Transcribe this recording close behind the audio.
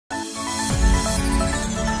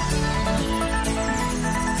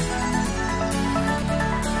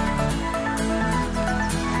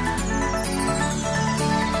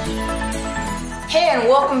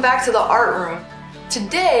welcome back to the art room.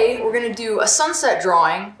 Today we're going to do a sunset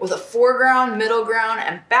drawing with a foreground, middle ground,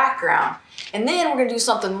 and background. And then we're going to do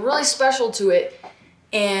something really special to it,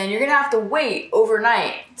 and you're going to have to wait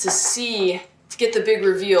overnight to get the big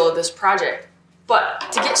reveal of this project. But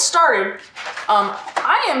to get started,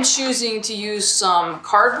 I am choosing to use some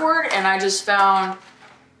cardboard, and I just found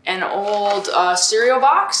an old cereal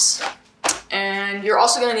box. And you're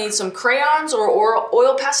also going to need some crayons or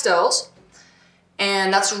oil pastels.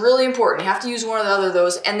 And that's really important. You have to use one or the other of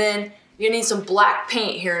those. And then you're gonna need some black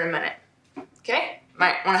paint here in a minute. Okay?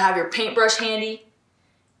 Might wanna have your paintbrush handy.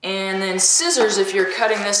 And then scissors if you're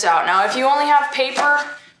cutting this out. Now, if you only have paper,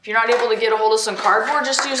 if you're not able to get a hold of some cardboard,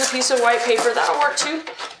 just use a piece of white paper. That'll work too.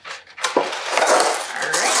 All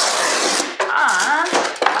right. I'm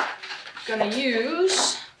gonna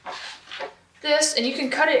use this, and you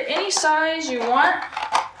can cut it any size you want,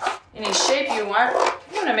 any shape you want.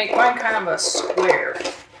 I'm gonna make mine kind of a square.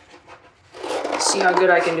 See how good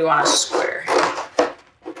I can do on a square.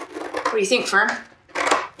 What do you think, Fern?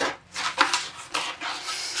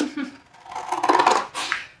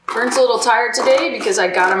 Fern's a little tired today because I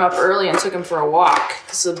got him up early and took him for a walk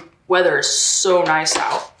because the weather is so nice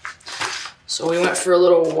out. So we went for a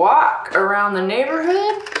little walk around the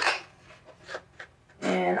neighborhood.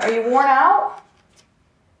 And are you worn out?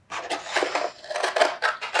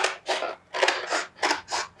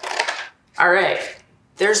 All right,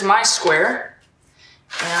 there's my square.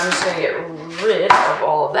 And I'm just gonna get rid of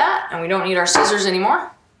all of that, and we don't need our scissors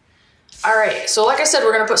anymore. All right, so like I said,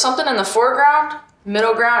 we're gonna put something in the foreground,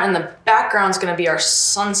 middle ground, and the background's gonna be our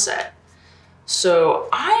sunset. So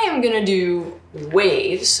I am gonna do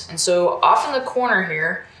waves, and so off in the corner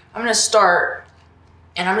here, I'm gonna start,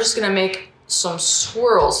 and I'm just gonna make some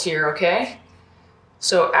swirls here, okay?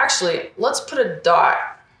 So actually, let's put a dot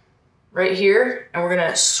right here, and we're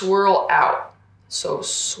gonna swirl out. So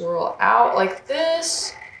swirl out like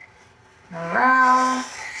this, around,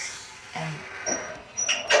 and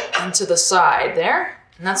into the side there.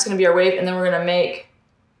 And that's gonna be our wave, and then we're gonna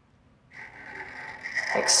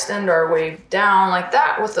extend our wave down like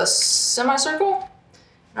that with a semicircle.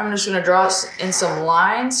 I'm just gonna draw in some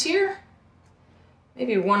lines here.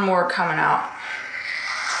 Maybe one more coming out,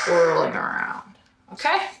 twirling around,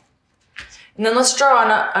 okay? And then let's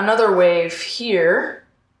draw another wave here.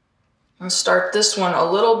 I'm gonna start this one a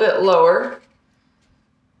little bit lower.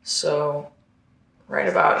 So right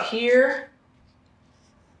about here.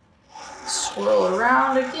 Swirl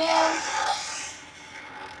around again.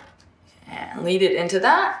 And lead it into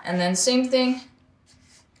that. And then same thing.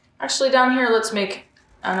 Actually down here, let's make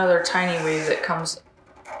another tiny wave that comes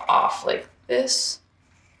off like this.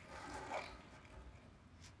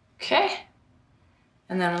 Okay.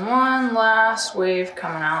 And then one last wave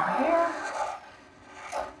coming out here.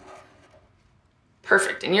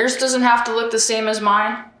 Perfect, and yours doesn't have to look the same as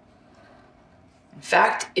mine. In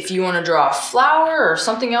fact, if you want to draw a flower or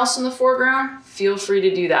something else in the foreground, feel free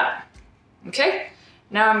to do that. Okay,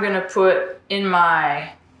 now I'm gonna put in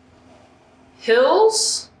my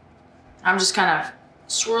hills. I'm just kind of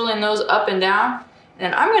swirling those up and down.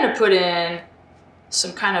 And I'm gonna put in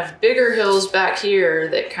some kind of bigger hills back here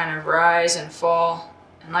that kind of rise and fall.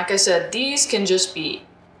 And like I said, these can just be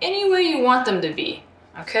any way you want them to be,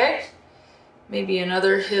 okay? Maybe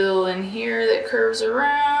another hill in here that curves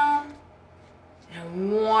around,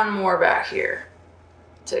 and one more back here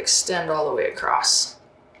to extend all the way across.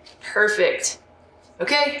 Perfect.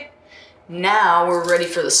 Okay, now we're ready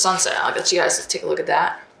for the sunset. I'll get you guys to take a look at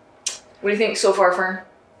that. What do you think so far, Fern?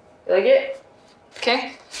 You like it?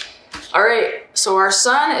 Okay. All right, so our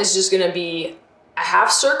sun is just gonna be a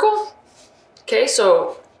half circle. Okay,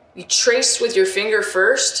 so you trace with your finger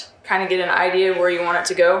first, kind of get an idea of where you want it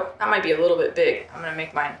to go. That might be a little bit big. I'm gonna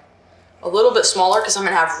make mine a little bit smaller because I'm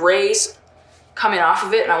gonna have rays coming off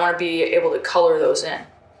of it, and I wanna be able to color those in.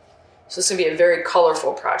 So this is gonna be a very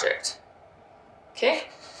colorful project. Okay,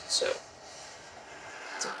 so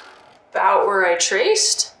it's about where I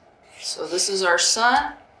traced. So this is our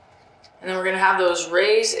sun, and then we're gonna have those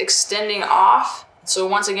rays extending off. So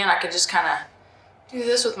once again, I can just kind of do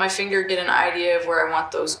this with my finger, get an idea of where I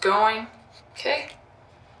want those going. Okay.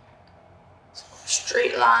 So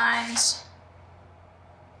straight lines.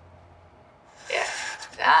 Yeah,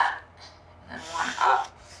 like that. And then one up.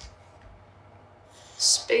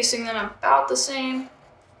 Spacing them about the same.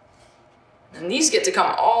 And these get to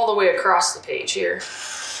come all the way across the page here.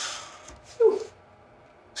 Whew.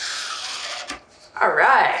 All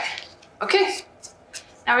right. Okay.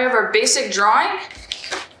 Now we have our basic drawing.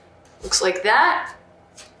 Looks like that.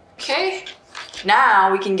 Okay,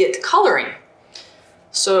 now we can get to coloring.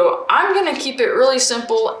 So I'm gonna keep it really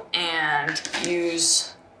simple and and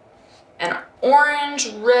use an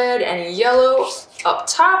orange, red, and yellow up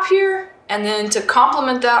top here. And then to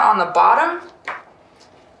complement that on the bottom,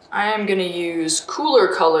 I am gonna use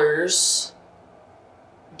cooler colors,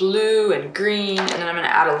 blue and green, and then I'm gonna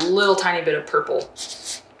add a little tiny bit of purple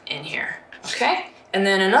in here, okay? And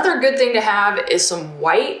then another good thing to have is some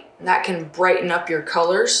white, and that can brighten up your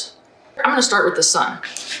colors. I'm gonna start with the sun.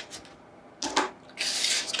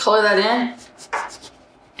 Let's color that in,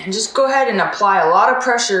 and just go ahead and apply a lot of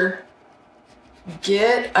pressure.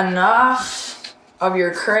 Get enough of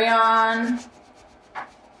your crayon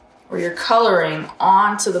or your coloring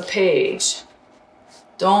onto the page.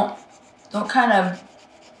 Don't kind of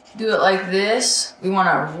do it like this. We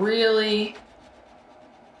wanna really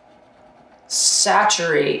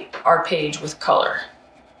saturate our page with color.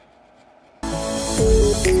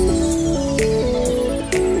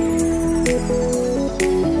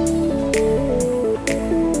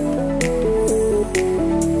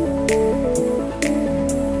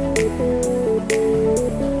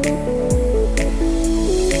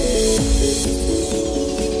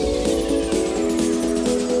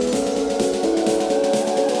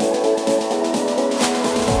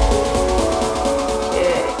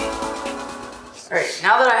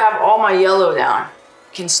 Now that I have all my yellow down, I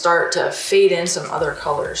can start to fade in some other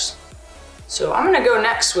colors. So I'm gonna go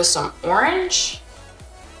next with some orange.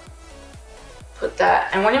 Put that,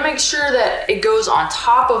 and want to make sure that it goes on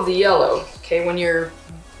top of the yellow, okay? When you're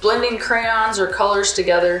blending crayons or colors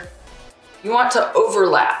together, you want to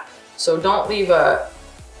overlap. So don't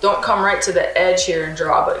come right to the edge here and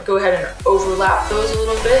draw, but go ahead and overlap those a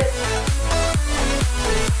little bit.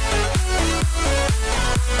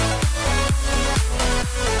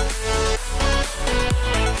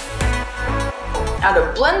 Now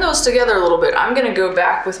to blend those together a little bit, I'm gonna go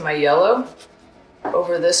back with my yellow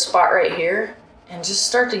over this spot right here and just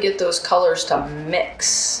start to get those colors to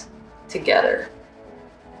mix together.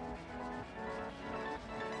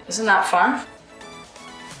 Isn't that fun?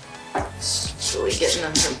 Just really getting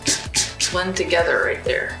them to blend together right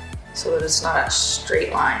there so that it's not a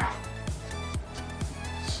straight line.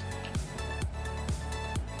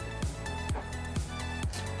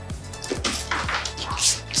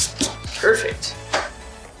 Perfect.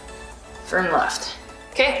 Turn left.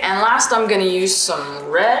 Okay, and last I'm gonna use some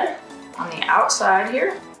red on the outside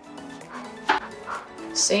here.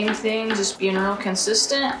 Same thing, just being real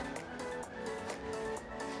consistent.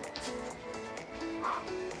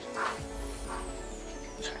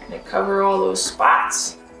 Trying to cover all those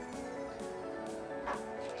spots.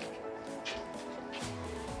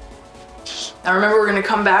 Now remember, we're gonna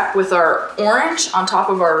come back with our orange on top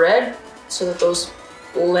of our red so that those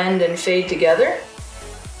blend and fade together.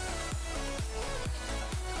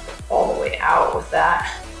 All the way out with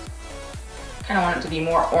that. Kind of want it to be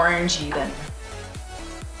more orangey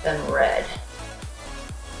than red.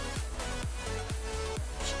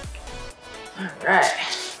 All right.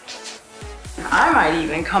 And I might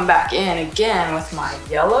even come back in again with my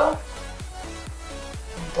yellow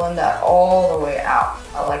and blend that all the way out.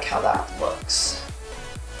 I like how that looks.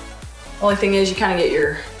 Only thing is, you kind of get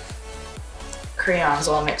your crayons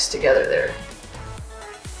all mixed together there.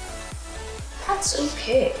 That's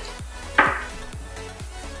okay.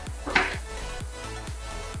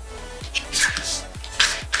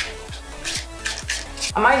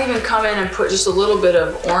 I might even come in and put just a little bit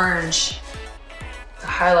of orange to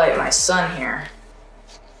highlight my sun here.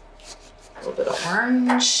 A little bit of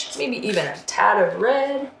orange, maybe even a tad of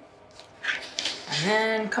red. And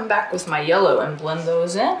then come back with my yellow and blend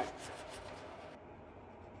those in.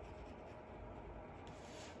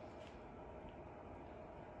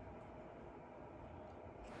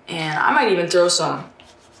 And I might even throw some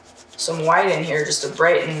white in here just to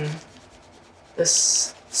brighten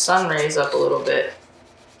this sun rays up a little bit.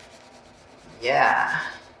 Yeah.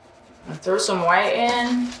 I'm gonna throw some white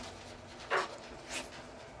in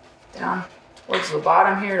down towards the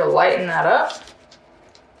bottom here to lighten that up.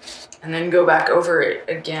 And then go back over it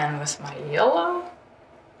again with my yellow.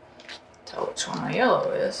 Tell which one my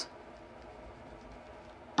yellow is.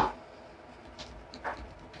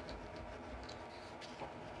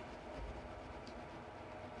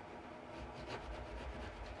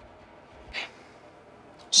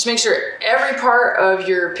 Just make sure every part of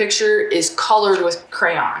your picture is colored with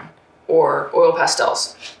crayon or oil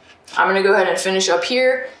pastels. I'm gonna go ahead and finish up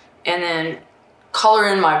here and then color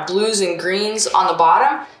in my blues and greens on the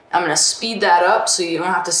bottom. I'm gonna speed that up so you don't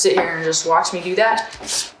have to sit here and just watch me do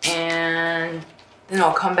that. And then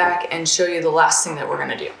I'll come back and show you the last thing that we're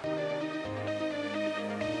gonna do.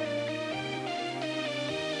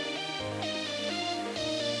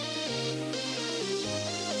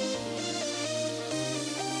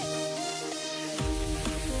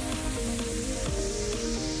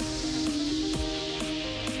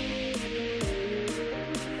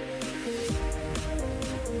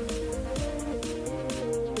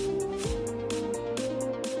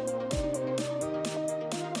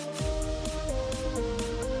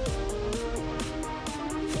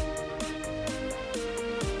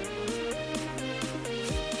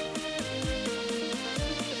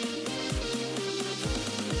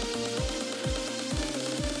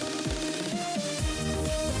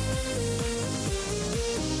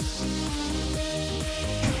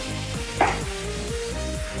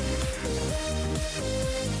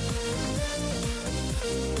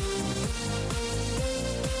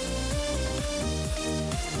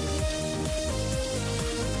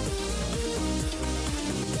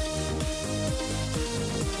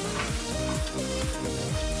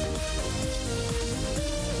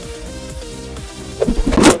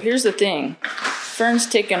 here's the thing. Fern's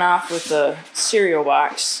taken off with the cereal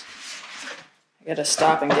box. I gotta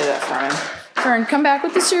stop and get it from him. Fern, come back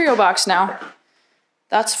with the cereal box now.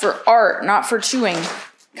 That's for art, not for chewing.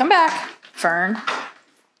 Come back, Fern.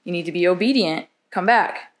 You need to be obedient. Come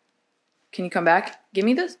back. Can you come back? Give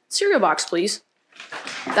me the cereal box, please.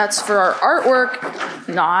 That's for our artwork,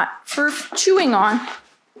 not for chewing on.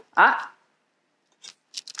 Ah.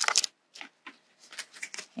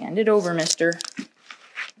 Hand it over, mister.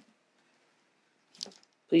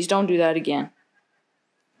 Please don't do that again.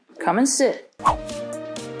 Come and sit.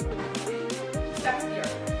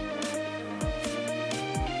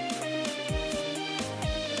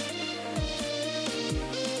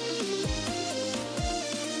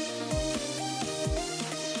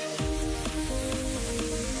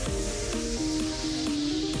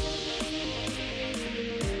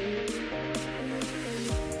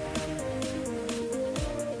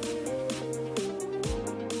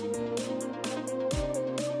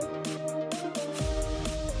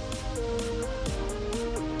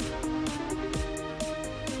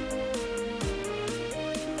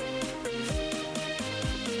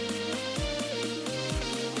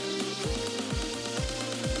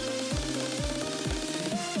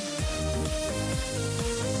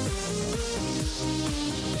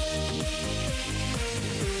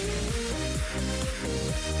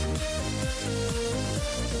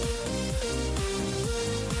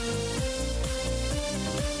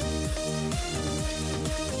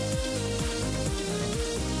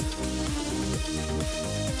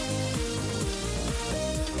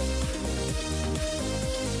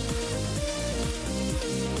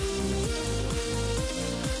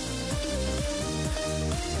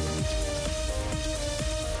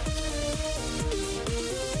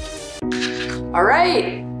 All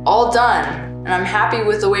right, all done. And I'm happy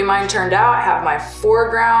with the way mine turned out. I have my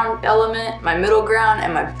foreground element, my middle ground,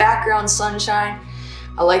 and my background sunshine.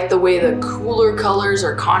 I like the way the cooler colors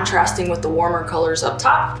are contrasting with the warmer colors up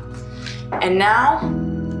top. And now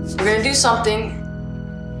we're gonna do something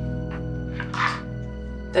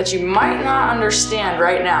that you might not understand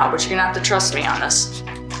right now, but you're gonna have to trust me on this.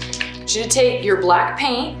 I want you to take your black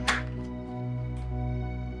paint.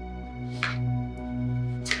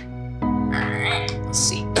 Let's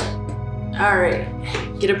see. All right,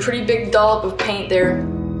 get a pretty big dollop of paint there.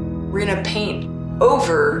 We're gonna paint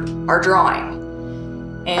over our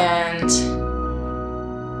drawing. And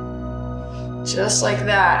just like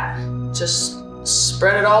that, just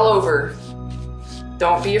spread it all over.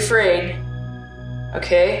 Don't be afraid,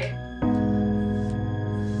 okay?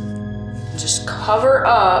 Just cover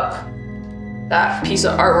up that piece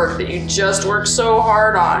of artwork that you just worked so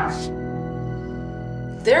hard on.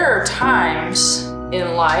 There are times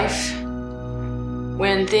in life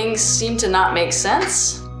when things seem to not make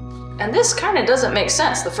sense, and this kind of doesn't make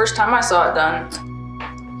sense. The first time I saw it done,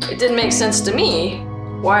 it didn't make sense to me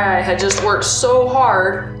why I had just worked so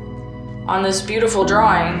hard on this beautiful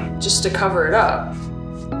drawing just to cover it up.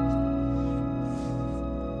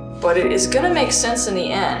 But it is gonna make sense in the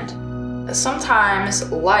end. Sometimes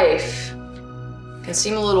life can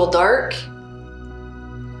seem a little dark.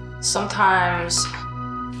 Sometimes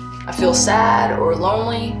I feel sad or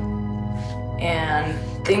lonely, and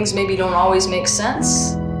things maybe don't always make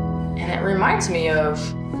sense. And it reminds me of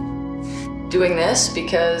doing this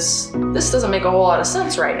because this doesn't make a whole lot of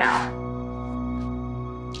sense right now.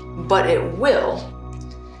 But it will.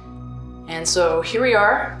 And so here we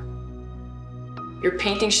are. Your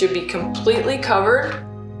painting should be completely covered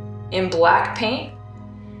in black paint.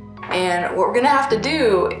 And what we're gonna have to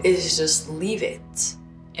do is just leave it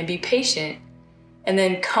and be patient, and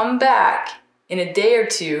then come back in a day or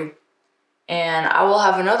two, and I will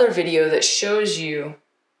have another video that shows you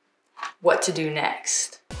what to do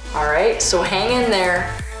next. All right, so hang in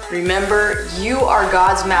there. Remember, you are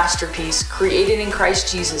God's masterpiece, created in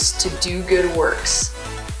Christ Jesus to do good works.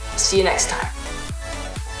 See you next time.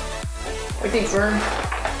 What do you think, Vern?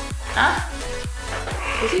 Huh?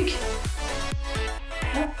 What do you think?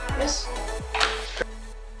 No? Yes?